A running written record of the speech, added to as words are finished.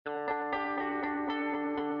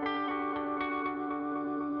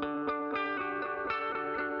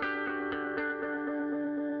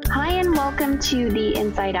welcome to the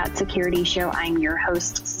Inside Out Security Show. I'm your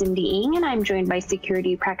host, Cindy Ng, and I'm joined by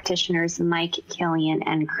security practitioners Mike, Killian,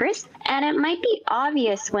 and Chris. And it might be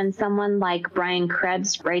obvious when someone like Brian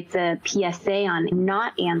Krebs writes a PSA on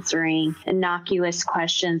not answering innocuous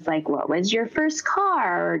questions like, what was your first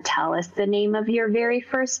car? Or tell us the name of your very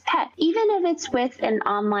first pet, even if it's with an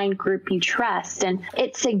online group you trust. And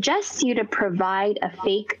it suggests you to provide a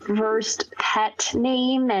fake first pet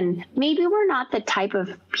name. And maybe we're not the type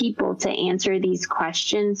of people to answer these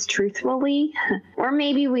questions truthfully, or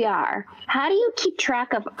maybe we are. How do you keep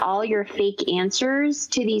track of all your fake answers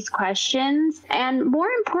to these questions? And more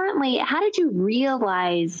importantly, how did you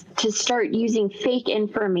realize to start using fake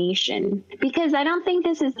information? Because I don't think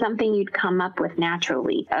this is something you'd come up with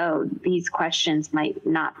naturally. Oh, these questions might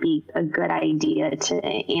not be a good idea to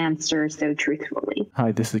answer so truthfully.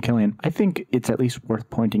 Hi, this is Killian. I think it's at least worth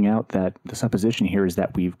pointing out that the supposition here is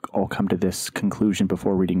that we've all come to this conclusion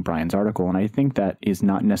before reading Brian's article, and I think that is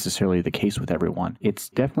not necessarily the case with everyone. It's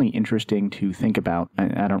definitely interesting to think about.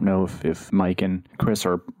 I don't know if Mike and Chris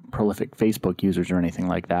are prolific Facebook users or anything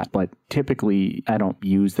like that, but typically I don't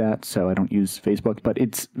use that, so I don't use Facebook. But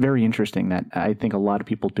it's very interesting that I think a lot of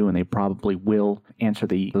people do, and they probably will answer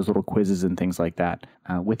those little quizzes and things like that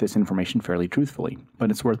with this information fairly truthfully.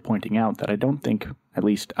 But it's worth pointing out that I don't think, at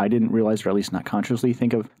least I didn't realize, or at least not consciously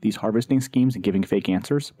think of these harvesting schemes and giving fake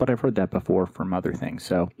answers, but I've heard that before from other things.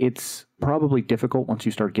 So it's probably difficult once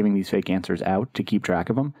you start giving these fake answers out to keep track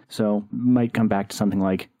of them. So might come back to something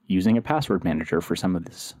like using a password manager for some of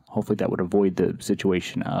this. Hopefully that would avoid the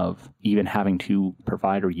situation of even having to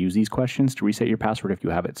provide or use these questions to reset your password if you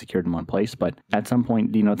have it secured in one place. But at some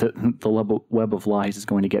point, the web of lies is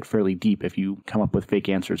going to get fairly deep if you come up with fake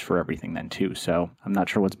answers for everything then too. So I'm not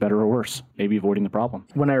sure what's better or worse. Maybe avoiding the problem.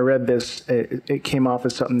 When I read this, it came off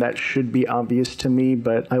as something that should be obvious to me,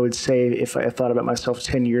 but I would say if I thought about myself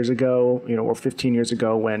 10 years ago, or 15 years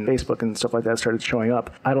ago when Facebook and stuff like that started showing up,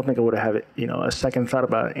 I don't think I would have had, a second thought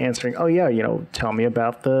about answering, oh yeah, tell me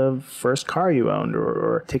about the first car you owned,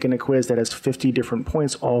 or taking a quiz that has 50 different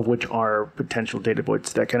points, all of which are potential data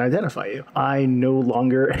points that can identify you. I no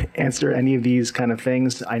longer answer any of these kind of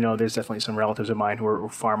things. I know there's definitely some relatives of mine who are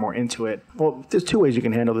far more into it. Well, there's two ways you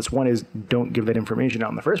can handle this. One is don't give that information out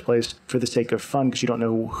in the first place for the sake of fun, because you don't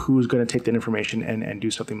know who's going to take that information and do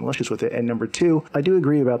something malicious with it. And number two, I do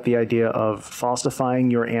agree about the idea of falsifying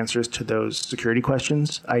your answers to those security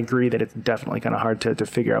questions. I agree that it's definitely kind of hard to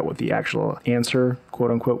figure out what the actual answer, quote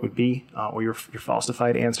unquote, would be, or your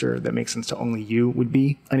falsified answer that makes sense to only you would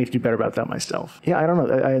be. I need to do better about that myself. Yeah, I don't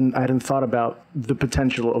know. I hadn't thought about the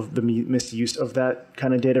potential of the misuse of that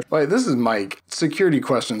kind of data. Hi, this is Mike. Security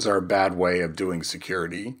questions are a bad way of doing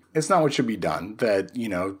security. It's not what should be done. That,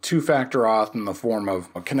 two-factor auth in the form of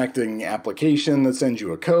a connecting application that sends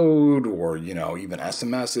you a code, or, even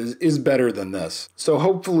SMS is better than this. So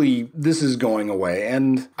hopefully this is going away,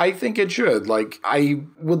 and I think it should. I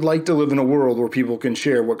would like to live in a world where people can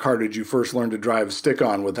share what car did you first learn to drive a stick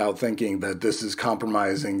on without thinking that this is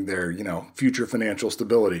compromising their, future financial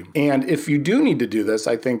stability. And if you do need to do this,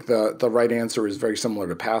 I think the right answer is very similar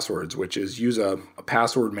to passwords, which is use a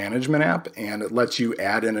password management app, and it lets you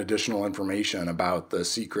add in additional information about the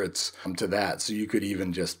secrets to that. So you could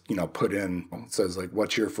even just, put in, it says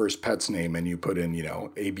what's your first pet's name? And you put in,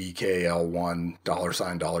 ABKL1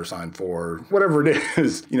 $4, whatever it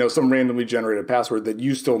is, some randomly generated password that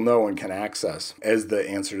you still know and can access as the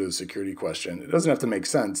answer to the security question. It doesn't have to make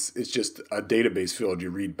sense. It's just a database field you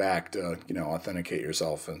read back to, authenticate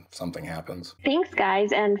yourself if something happens. Thanks,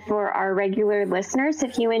 guys. And for our regular listeners,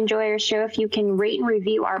 if you enjoy our show, if you can rate and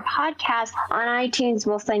review our podcast on iTunes,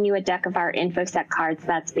 we'll send you a deck of our InfoSec cards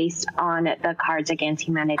that's based on the Cards Against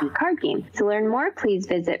Humanity card game. To learn more, please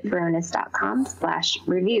visit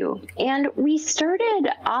Varonis.com/review. And we started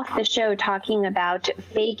off the show talking about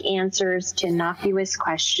fake answers to innocuous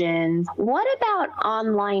questions. What about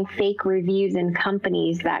online fake reviews in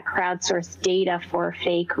companies that crowdsource data for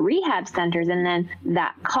fake rehab centers, and then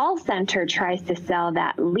that call center tries to sell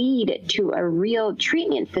that lead to a real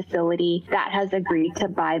treatment facility that has agreed to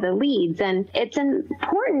buy the leads? And it's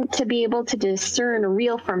important to be able to discern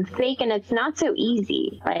real from fake, and it's not so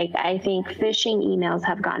easy. I think phishing emails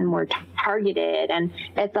have gotten more targeted, and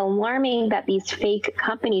it's alarming that these fake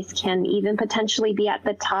companies can even potentially be at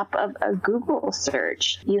the top of a Google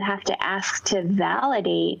search. You have to ask to validate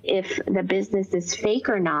validate if the business is fake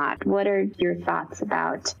or not. What are your thoughts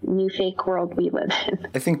about new fake world we live in?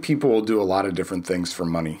 I think people will do a lot of different things for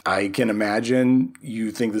money. I can imagine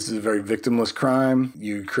you think this is a very victimless crime,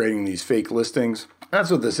 you creating these fake listings. That's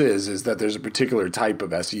what this is that there's a particular type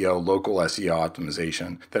of SEO, local SEO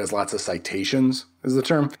optimization, that has lots of citations, is the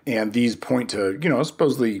term. And these point to,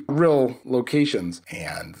 supposedly real locations.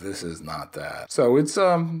 And this is not that. So it's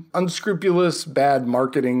unscrupulous, bad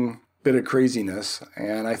marketing, bit of craziness.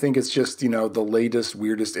 And I think it's just, the latest,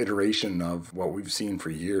 weirdest iteration of what we've seen for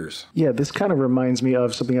years. Yeah, this kind of reminds me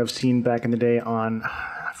of something I've seen back in the day on,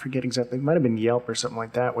 I forget exactly, it might have been Yelp or something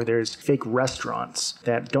like that, where there's fake restaurants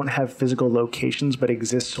that don't have physical locations but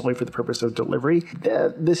exist solely for the purpose of delivery.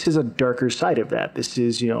 This is a darker side of that. This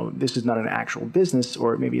is, this is not an actual business,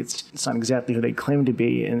 or maybe it's not exactly who they claim to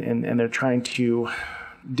be, and they're trying to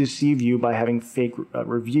deceive you by having fake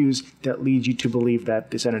reviews that lead you to believe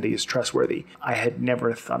that this entity is trustworthy. I had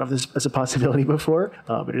never thought of this as a possibility before,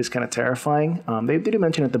 but it is kind of terrifying. They do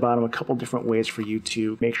mention at the bottom a couple different ways for you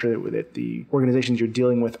to make sure that the organizations you're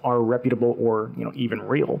dealing with are reputable or even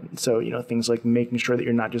real. So things like making sure that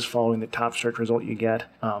you're not just following the top search result you get,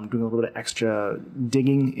 doing a little bit of extra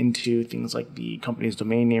digging into things like the company's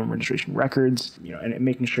domain name registration records, and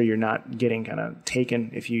making sure you're not getting kind of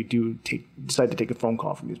taken if you do decide to take a phone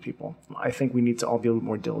call from these people. I think we need to all be a little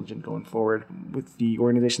more diligent going forward with the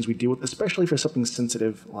organizations we deal with, especially for something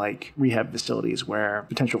sensitive like rehab facilities where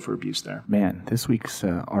potential for abuse there. Man, this week's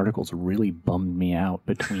articles really bummed me out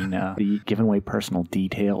between the giving away personal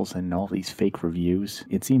details and all these fake reviews.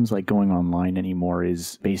 It seems like going online anymore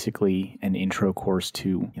is basically an intro course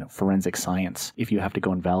to forensic science. If you have to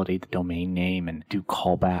go and validate the domain name and do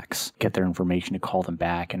callbacks, get their information to call them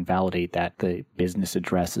back and validate that the business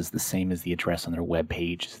address is the same as the address on their webpage,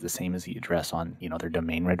 is the same as the address on, their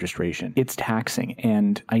domain registration. It's taxing,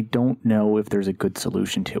 and I don't know if there's a good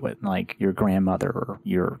solution to it. Like your grandmother or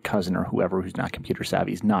your cousin or whoever who's not computer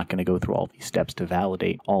savvy is not going to go through all these steps to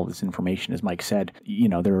validate all this information. As Mike said,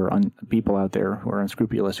 there are people out there who are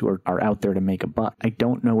unscrupulous who are out there to make a buck. I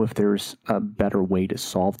don't know if there's a better way to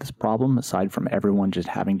solve this problem aside from everyone just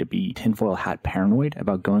having to be tinfoil hat paranoid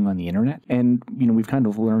about going on the internet. And, we've kind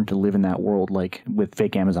of learned to live in that world, like with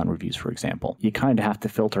fake Amazon reviews, for example. You kind of have to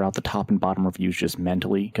filter out the top and bottom reviews just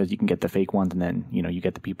mentally, because you can get the fake ones and then, you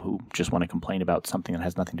get the people who just want to complain about something that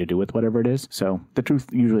has nothing to do with whatever it is. So the truth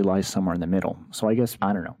usually lies somewhere in the middle. So I guess,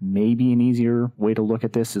 I don't know, maybe an easier way to look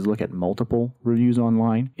at this is look at multiple reviews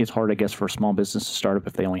online. It's hard, I guess, for a small business to start up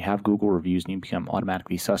if they only have Google reviews and you become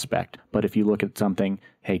automatically suspect. But if you look at something,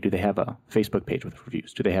 hey, do they have a Facebook page with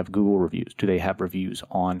reviews? Do they have Google reviews? Do they have reviews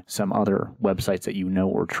on some other websites that you know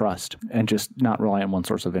or trust? And just not rely on one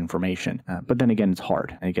source of information. But then again, it's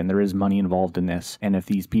hard. And again, there is money involved in this. And if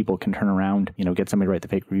these people can turn around, get somebody to write the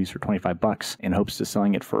fake reviews for $25 in hopes of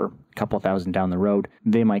selling it for a couple thousand down the road,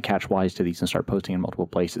 they might catch wise to these and start posting in multiple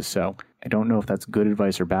places. So I don't know if that's good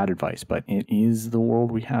advice or bad advice, but it is the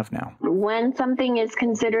world we have now. When something is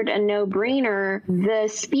considered a no-brainer, the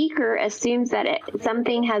speaker assumes that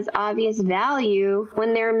something has obvious value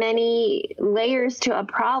when there are many layers to a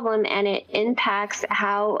problem and it impacts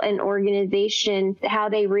how an organization, how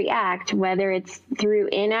they react, whether it's through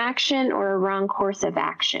inaction or a wrong course of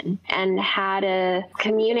action, and how to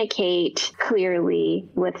communicate clearly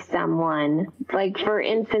with someone. Like, for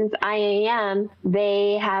instance, IAM,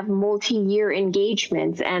 they have multi-year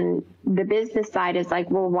engagements, and the business side is like,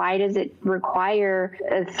 well, why does it require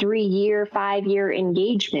a 3-year, 5-year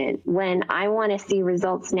engagement when I want to see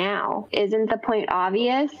results now? Isn't the point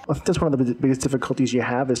obvious? I think that's one of the biggest difficulties you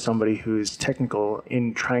have as somebody who's technical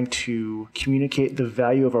in trying to communicate the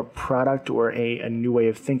value of a product or a new way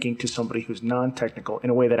of thinking to somebody who's non-technical in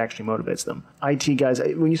a way that actually motivates them. IT guys,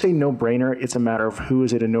 when you say no-brainer, it's a matter of who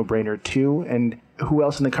is it a no-brainer to, and who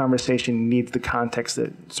else in the conversation needs the context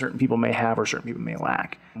that certain people may have or certain people may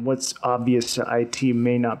lack. What's obvious to IT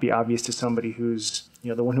may not be obvious to somebody who's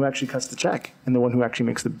the one who actually cuts the check and the one who actually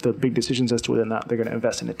makes the big decisions as to whether or not they're going to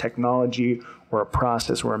invest in a technology or a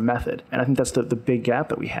process or a method. And I think that's the big gap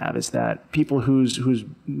that we have, is that people whose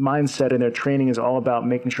mindset and their training is all about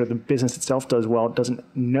making sure the business itself does well doesn't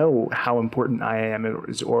know how important IAM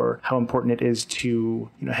is, or how important it is to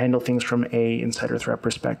handle things from a insider threat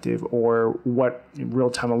perspective, or what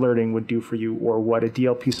real-time alerting would do for you, or what a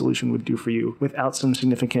DLP solution would do for you, without some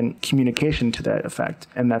significant communication to that effect.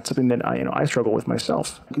 And that's something that I struggle with myself.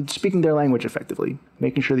 yourself. Speaking their language effectively,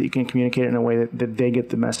 making sure that you can communicate in a way that they get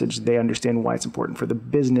the message, they understand why it's important for the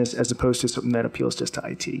business as opposed to something that appeals just to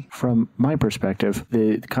IT. From my perspective,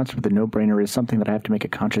 the concept of the no-brainer is something that I have to make a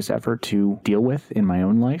conscious effort to deal with in my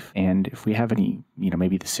own life. And if we have any,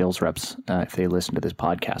 maybe the sales reps, if they listen to this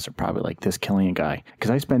podcast, are probably like, this Killian guy.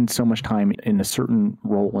 Because I spend so much time in a certain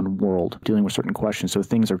role and world dealing with certain questions. So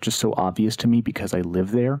things are just so obvious to me because I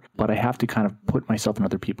live there. But I have to kind of put myself in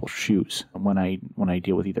other people's shoes when I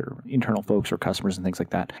deal with either internal folks or customers and things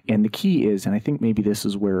like that. And the key is, and I think maybe this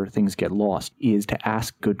is where things get lost, is to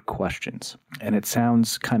ask good questions. And it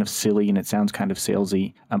sounds kind of silly and it sounds kind of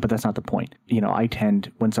salesy, but that's not the point. I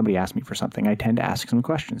tend, when somebody asks me for something, I tend to ask some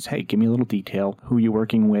questions. Hey, give me a little detail. Who are you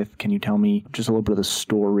working with? Can you tell me just a little bit of the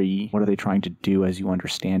story? What are they trying to do as you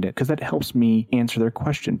understand it? Because that helps me answer their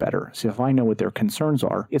question better. So if I know what their concerns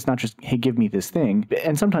are, it's not just, hey, give me this thing.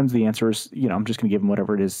 And sometimes the answer is, I'm just going to give them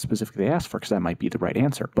whatever it is specifically they asked for, because that might be the right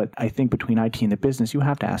answer. But I think between IT and the business, you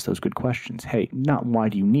have to ask those good questions. Hey, not why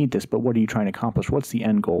do you need this, but what are you trying to accomplish? What's the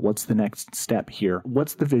end goal? What's the next step here?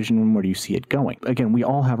 What's the vision and where do you see it going? Again, we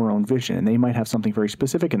all have our own vision and they might have something very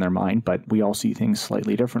specific in their mind, but we all see things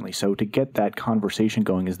slightly differently. So to get that conversation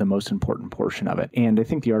going is the most important portion of it. And I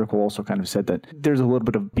think the article also kind of said that there's a little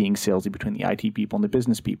bit of being salesy between the IT people and the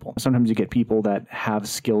business people. Sometimes you get people that have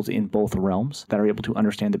skills in both realms that are able to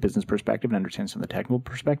understand the business perspective and understand some of the technical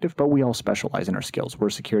perspective, but we all specialize in our skills. We're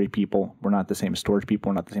security people. We're not the same as storage people.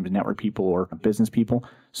 We're not the same as network people or business people.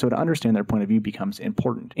 So to understand their point of view becomes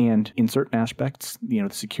important. And in certain aspects, the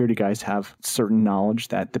security guys have certain knowledge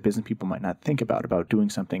that the business people might not think about doing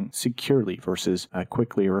something securely versus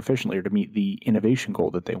quickly or efficiently, or to meet the innovation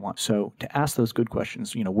goal that they want. So to ask those good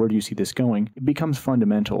questions, where do you see this going? It becomes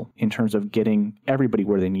fundamental in terms of getting everybody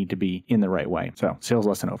where they need to be in the right way. So sales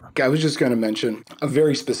lesson over. I was just going to mention a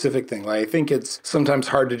very specific thing. I think it's sometimes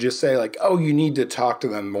hard to just say you need to talk to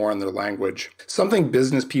them more in their language. Something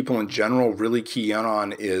business people in general really key in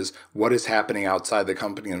on is what is happening outside the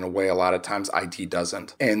company in a way a lot of times IT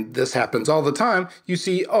doesn't. And this happens all the time. You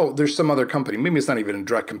see, there's some other company. Maybe it's not even a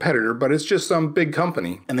direct competitor, but it's just some big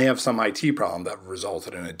company. And they have some IT problem that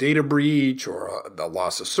resulted in a data breach or the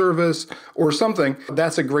loss of service or something.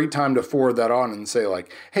 That's a great time to forward that on and say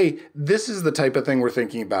hey, this is the type of thing we're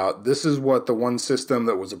thinking about. This is what the one system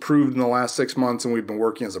that was approved in the last 6 months and we've been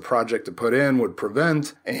working as a project to put in would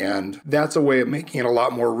prevent. And that's a way of making it a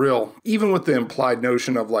lot more real. Even with the implied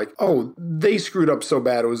notion of they screwed up so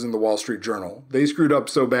bad it was in the Wall Street Journal. They screwed up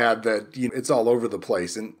so bad that it's all over the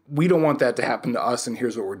place. And we don't want that to happen to us, and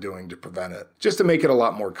here's what we're doing to prevent it. Just to make it a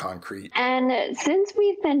lot more concrete. And since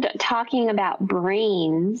we've been talking about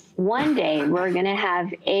brains, one day we're going to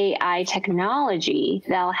have AI technology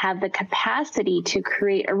that'll have the capacity to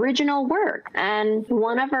create original work. And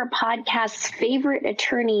one of our podcast's favorite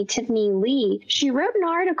attorney, Tiffany Lee, she wrote an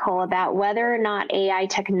article about whether or not AI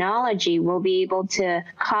technology will be able to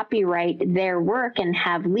copyright their work and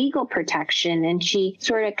have legal protection. And she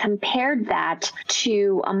sort of compared that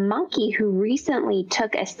to a monkey who recently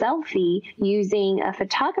took a selfie using a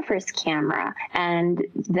photographer's camera, and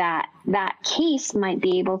that case might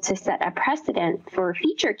be able to set a precedent for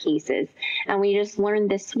future cases. And we just learned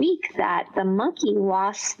this week that the monkey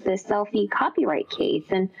lost the selfie copyright case.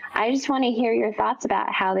 And I just want to hear your thoughts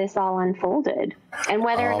about how this all unfolded and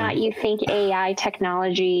whether or not you think AI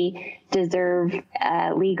technology deserve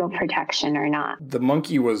legal protection or not. The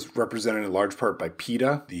monkey was represented in large part by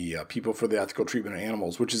PETA, the People for the Ethical Treatment of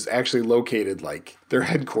Animals, which is actually located, their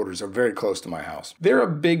headquarters are very close to my house. They're a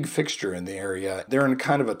big fixture in the area. They're in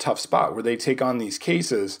kind of a tough spot where they take on these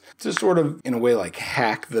cases to sort of, in a way,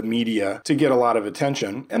 hack the media to get a lot of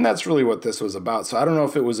attention. And that's really what this was about. So I don't know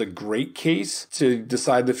if it was a great case to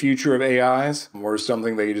decide the future of AIs or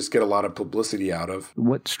something that you just get a lot of publicity out of.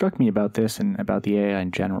 What struck me about this and about the AI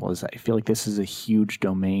in general is I feel like this is a huge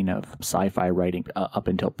domain of sci-fi writing up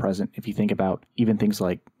until present. If you think about even things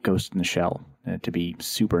like Ghost in the Shell, to be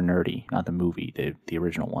super nerdy, not the movie, the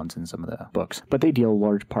original ones in some of the books, but they deal a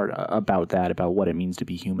large part about that, about what it means to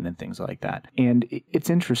be human and things like that. And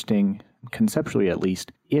it's interesting, conceptually at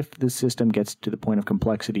least, if the system gets to the point of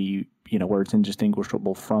complexity, where it's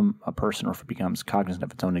indistinguishable from a person or if it becomes cognizant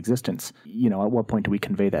of its own existence, at what point do we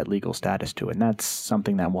convey that legal status to it? And that's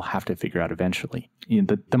something that we'll have to figure out eventually.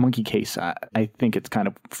 The monkey case, I think it's kind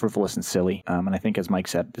of frivolous and silly. And I think, as Mike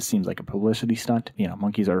said, this seems like a publicity stunt.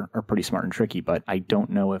 Monkeys are pretty smart and tricky, but I don't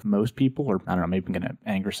know if most people, or I don't know, maybe I'm going to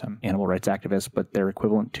anger some animal rights activists, but they're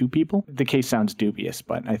equivalent to people. The case sounds dubious,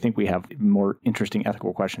 but I think we have more interesting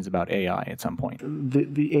ethical questions about AI at some point.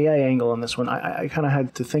 The AI angle on this one, I kind of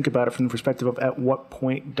had to think about it from from the perspective of at what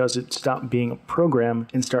point does it stop being a program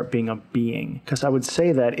and start being a being? Because I would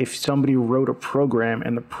say that if somebody wrote a program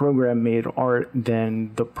and the program made art,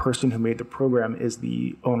 then the person who made the program is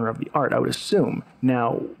the owner of the art, I would assume.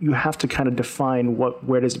 Now, you have to kind of define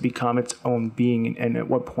where does it become its own being, and at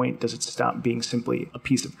what point does it stop being simply a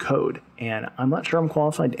piece of code? And I'm not sure I'm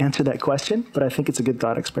qualified to answer that question, but I think it's a good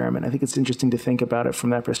thought experiment. I think it's interesting to think about it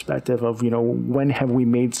from that perspective of, when have we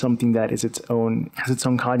made something that is has its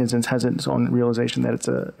own cognizance, has its own realization that it's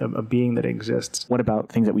a being that exists. What about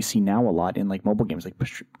things that we see now a lot in like mobile games, like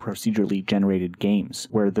procedurally generated games,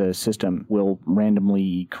 where the system will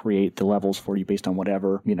randomly create the levels for you based on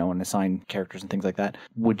whatever, and assign characters and things like that?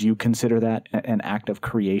 Would you consider that an act of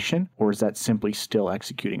creation, or is that simply still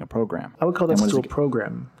executing a program? I would call that still a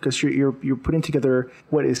program, because you're putting together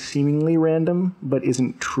what is seemingly random, but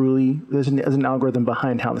isn't truly. There's an algorithm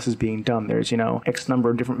behind how this is being done. There's, X number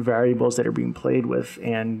of different variables that are being played with,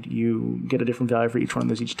 and you get a different value for each one of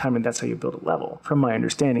those each time, and that's how you build a level, from my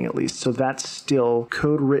understanding at least. So that's still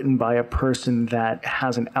code written by a person that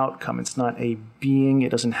has an outcome. It's not a being. It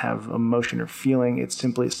doesn't have emotion or feeling. It's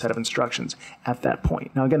simply a set of instructions at that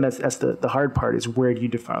point. Now, again, that's the hard part, is where do you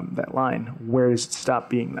define that line? Where does it stop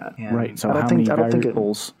being that? And right. So how many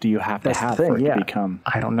variables do you have to have for it to become?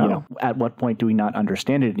 I don't know. At what point do we not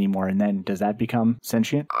understand it anymore? And then does that become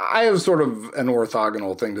sentient? I have sort of an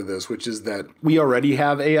orthogonal thing to this, which is that we already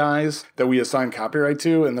have AIs that we assign copyright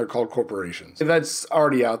to, and they're called corporations. That's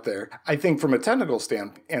already out there. I think from a technical standpoint,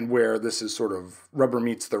 and where this is sort of rubber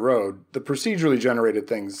meets the road, the procedurally generated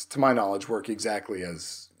things, to my knowledge, work exactly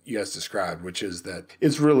as you guys described, which is that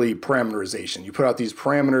it's really parameterization. You put out these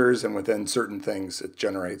parameters, and within certain things it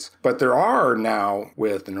generates. But there are now,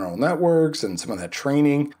 with the neural networks and some of that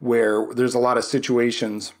training, where there's a lot of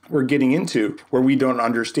situations we're getting into where we don't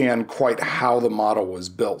understand quite how the model was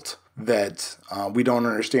built. That we don't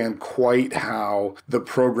understand quite how the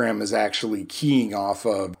program is actually keying off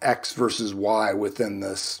of X versus Y within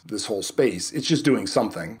this whole space. It's just doing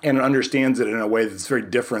something, and it understands it in a way that's very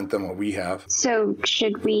different than what we have. So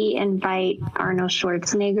should we invite Arnold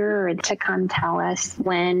Schwarzenegger to come tell us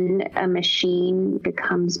when a machine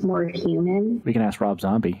becomes more human? We can ask Rob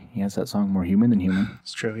Zombie. He has that song, More Human Than Human.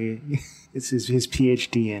 It's true. It's his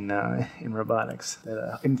PhD in robotics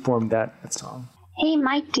that informed that song. Hey,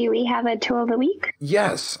 Mike, do we have a tool of the week?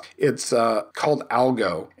 Yes. It's called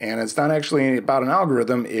Algo, and it's not actually about an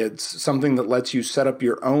algorithm. It's something that lets you set up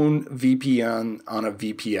your own VPN on a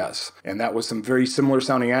VPS. And that was some very similar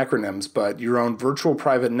sounding acronyms, but your own virtual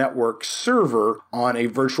private network server on a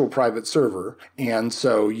virtual private server. And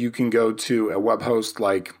so you can go to a web host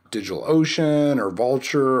like DigitalOcean or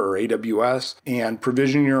Vultr or AWS and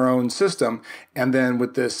provision your own system. And then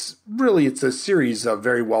with this, really, it's a series of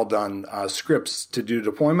very well done scripts to do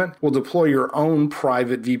deployment. We'll deploy your own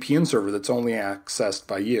private VPN server that's only accessed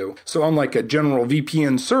by you. So unlike a general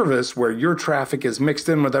VPN service where your traffic is mixed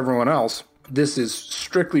in with everyone else, this is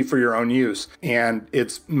strictly for your own use, and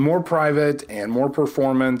it's more private and more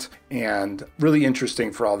performant and really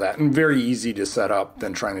interesting for all that, and very easy to set up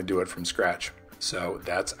than trying to do it from scratch. So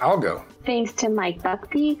that's Algo. Thanks to Mike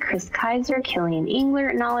Buckby, Chris Kaiser, Killian Engler,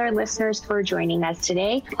 and all our listeners for joining us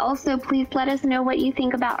today. Also, please let us know what you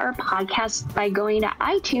think about our podcast by going to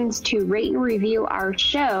iTunes to rate and review our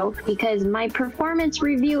show, because my performance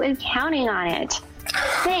review is counting on it.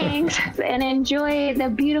 Thanks, and enjoy the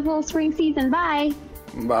beautiful spring season. Bye.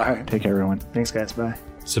 Bye. Take care, everyone. Thanks, guys. Bye.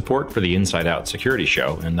 Support for the Inside Out Security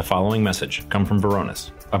Show and the following message come from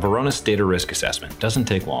Varonis. A Varonis data risk assessment doesn't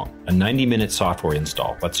take long. A 90-minute software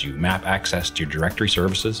install lets you map access to your directory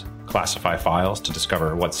services, classify files to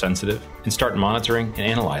discover what's sensitive, and start monitoring and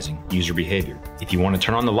analyzing user behavior. If you want to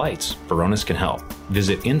turn on the lights, Varonis can help.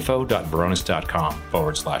 Visit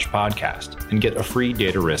info.varonis.com/podcast and get a free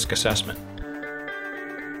data risk assessment.